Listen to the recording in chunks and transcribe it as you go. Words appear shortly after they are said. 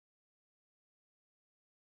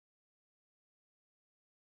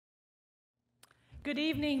Good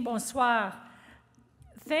evening, bonsoir.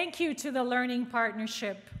 Thank you to the Learning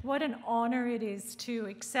Partnership. What an honor it is to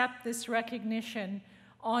accept this recognition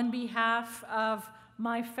on behalf of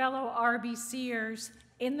my fellow RBCers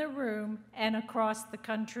in the room and across the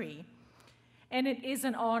country. And it is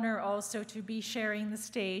an honor also to be sharing the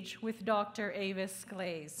stage with Dr. Avis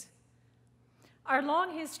Glaze. Our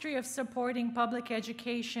long history of supporting public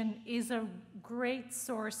education is a great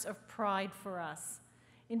source of pride for us.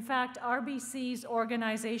 In fact, RBC's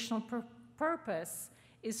organizational purpose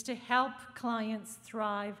is to help clients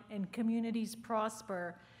thrive and communities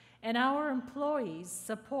prosper, and our employees'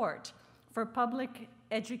 support for public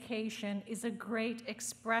education is a great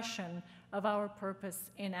expression of our purpose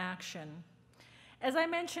in action. As I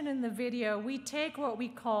mentioned in the video, we take what we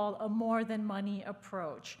call a more than money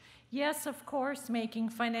approach. Yes, of course, making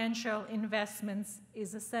financial investments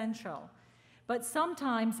is essential, but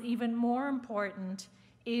sometimes even more important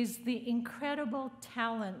is the incredible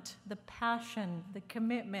talent, the passion, the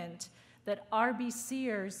commitment that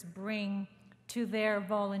RBCers bring to their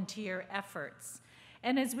volunteer efforts.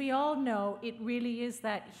 And as we all know, it really is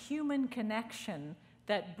that human connection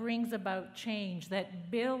that brings about change,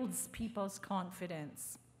 that builds people's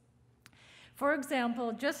confidence. For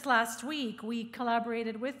example, just last week, we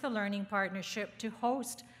collaborated with the Learning Partnership to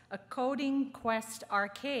host a Coding Quest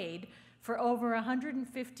arcade for over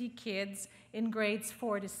 150 kids in grades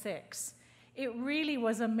 4 to 6. It really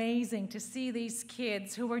was amazing to see these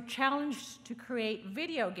kids who were challenged to create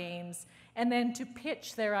video games and then to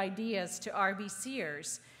pitch their ideas to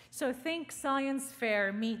RBCers. So think science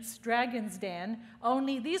fair meets Dragon's Den,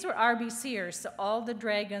 only these were RBCers, so all the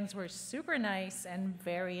dragons were super nice and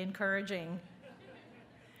very encouraging.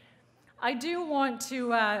 I do want to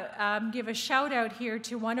give a shout out here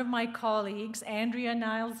to one of my colleagues, Andrea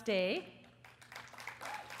Niles-Day,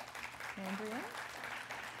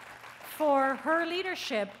 for her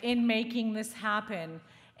leadership in making this happen.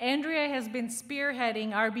 Andrea has been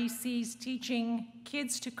spearheading RBC's Teaching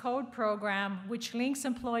Kids to Code program, which links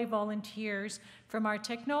employee volunteers from our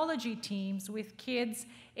technology teams with kids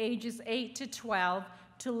ages 8 to 12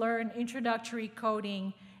 to learn introductory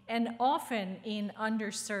coding, and often in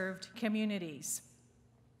underserved communities.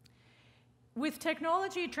 With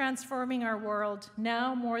technology transforming our world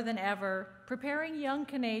now more than ever, preparing young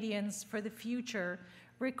Canadians for the future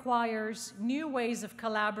requires new ways of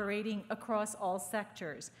collaborating across all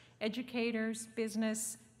sectors: educators,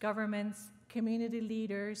 business, governments, community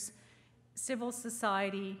leaders, civil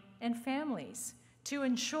society, and families, to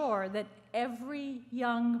ensure that every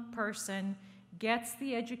young person gets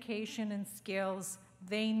the education and skills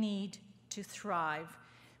they need to thrive.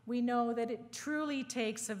 We know that it truly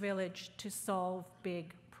takes a village to solve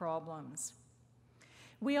big problems.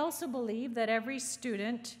 We also believe that every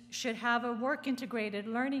student should have a work-integrated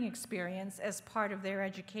learning experience as part of their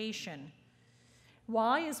education.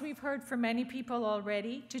 Why? As we've heard from many people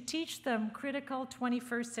already, to teach them critical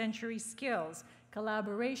 21st century skills: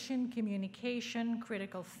 collaboration, communication,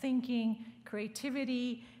 critical thinking,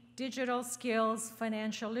 creativity, digital skills,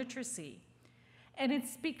 financial literacy. And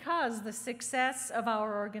it's because the success of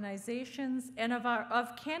our organizations and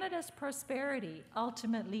of Canada's prosperity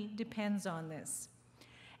ultimately depends on this.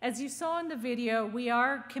 As you saw in the video, we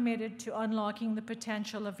are committed to unlocking the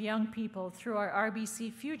potential of young people through our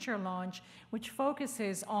RBC Future launch, which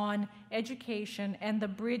focuses on education and the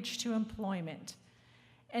bridge to employment.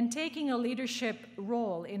 And taking a leadership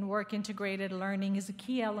role in work-integrated learning is a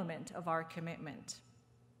key element of our commitment.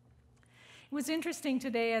 It was interesting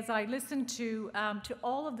today as I listened to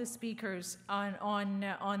all of the speakers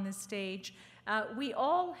on the stage. We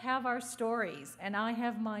all have our stories, and I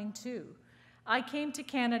have mine too. I came to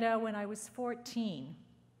Canada when I was 14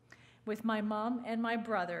 with my mom and my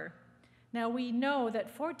brother. Now we know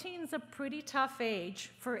that 14 is a pretty tough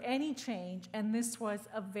age for any change, and this was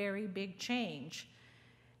a very big change.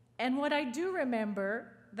 And what I do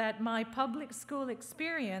remember, that my public school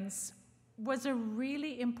experience was a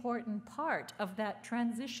really important part of that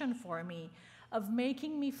transition for me, of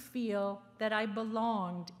making me feel that I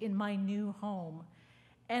belonged in my new home,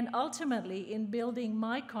 and ultimately in building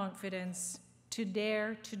my confidence to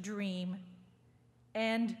dare to dream,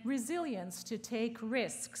 and resilience to take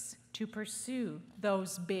risks to pursue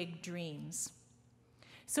those big dreams.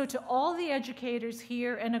 So to all the educators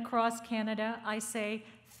here and across Canada, I say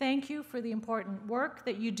thank you for the important work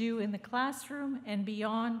that you do in the classroom and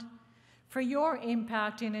beyond, for your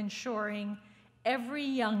impact in ensuring every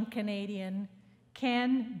young Canadian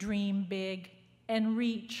can dream big and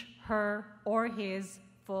reach her or his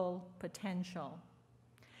full potential.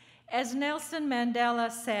 As Nelson Mandela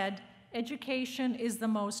said, education is the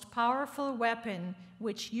most powerful weapon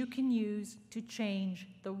which you can use to change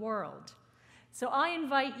the world. So I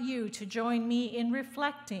invite you to join me in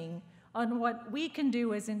reflecting on what we can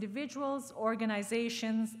do as individuals,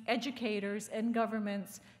 organizations, educators, and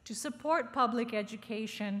governments to support public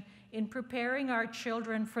education in preparing our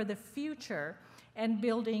children for the future and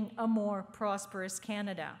building a more prosperous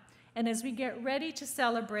Canada. And as we get ready to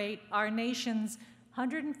celebrate our nation's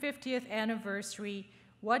 150th anniversary,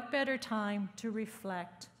 what better time to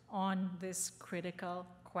reflect on this critical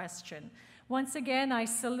question? Once again, I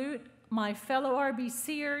salute my fellow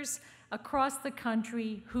RBCers across the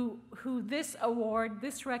country who this award,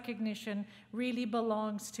 this recognition really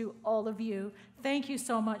belongs to all of you. Thank you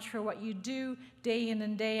so much for what you do day in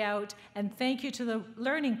and day out, and thank you to the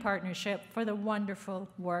Learning Partnership for the wonderful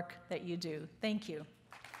work that you do. Thank you.